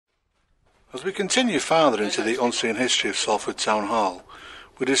As we continue farther into the unseen history of Salford Town Hall,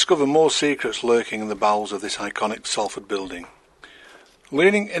 we discover more secrets lurking in the bowels of this iconic Salford building.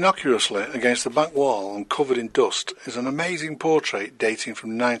 Leaning innocuously against the back wall and covered in dust is an amazing portrait dating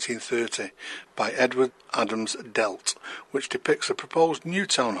from 1930 by Edward Adams Delt, which depicts a proposed new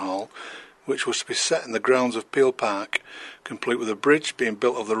town hall which was to be set in the grounds of Peel Park, complete with a bridge being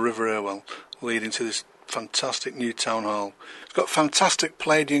built over the River Irwell, leading to this fantastic new town hall. It's got fantastic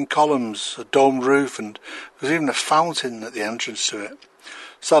Palladian columns, a domed roof, and there's even a fountain at the entrance to it.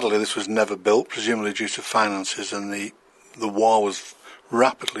 Sadly, this was never built, presumably due to finances, and the war was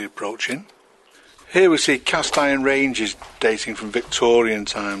rapidly approaching. Here we see cast iron ranges dating from Victorian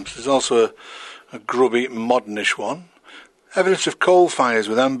times. There's also a grub-eaten modernish one. Evidence of coal fires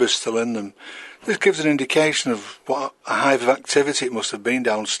with embers still in them. This gives an indication of what a hive of activity it must have been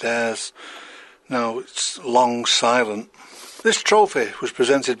downstairs. Now it's long silent. This trophy was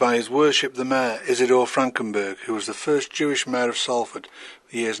presented by His Worship the Mayor, Isidore Frankenberg, who was the first Jewish mayor of Salford,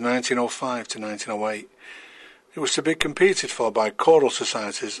 the years 1905 to 1908. It was to be competed for by choral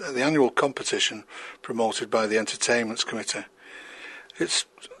societies at the annual competition promoted by the Entertainments Committee. It's,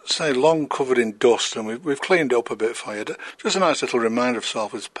 say, long covered in dust, and we've cleaned it up a bit for you. Just a nice little reminder of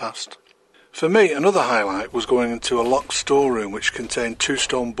Salford's past. For me, another highlight was going into a locked storeroom which contained two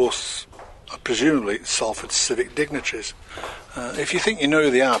stone busts, presumably Salford's civic dignitaries. If you think you know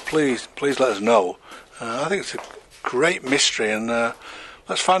who they are, please let us know. I think it's a great mystery, and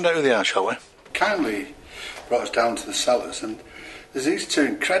let's find out who they are, shall we? Kindly brought us down to the cellars, and there's these two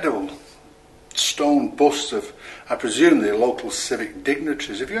incredible stone busts of, I presume, the local civic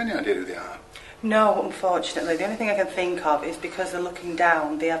dignitaries. Have you any idea who they are? No, unfortunately. The only thing I can think of is because they're looking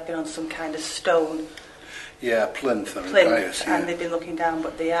down, they have been on some kind of stone. Yeah, plinth or dais, yeah. And they've been looking down,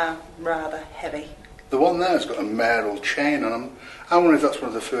 but they are rather heavy. The one there has got a mayoral chain on them. I wonder if that's one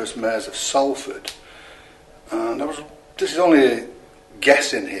of the first mayors of Salford. And this is only a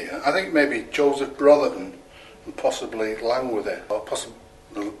guessing here. I think maybe Joseph Brotherton and possibly Langworthy, or possibly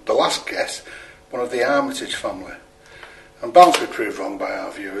the last guess, one of the Armitage family. I'm bound to be proved wrong by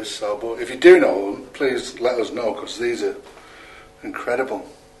our viewers, but if you do know them, please let us know, because these are incredible.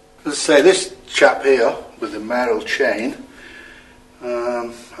 Let's say this chap here with the mayoral chain,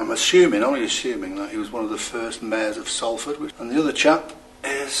 I'm only assuming that he was one of the first mayors of Salford, and the other chap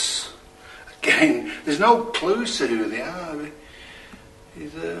is, again, there's no clues to who they are.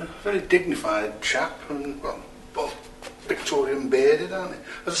 He's a very dignified chap, and well, both Victorian bearded, aren't they?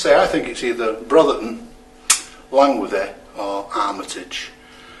 As I say, I think it's either Brotherton, Langworthy or Armitage,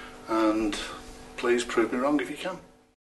 and please prove me wrong if you can.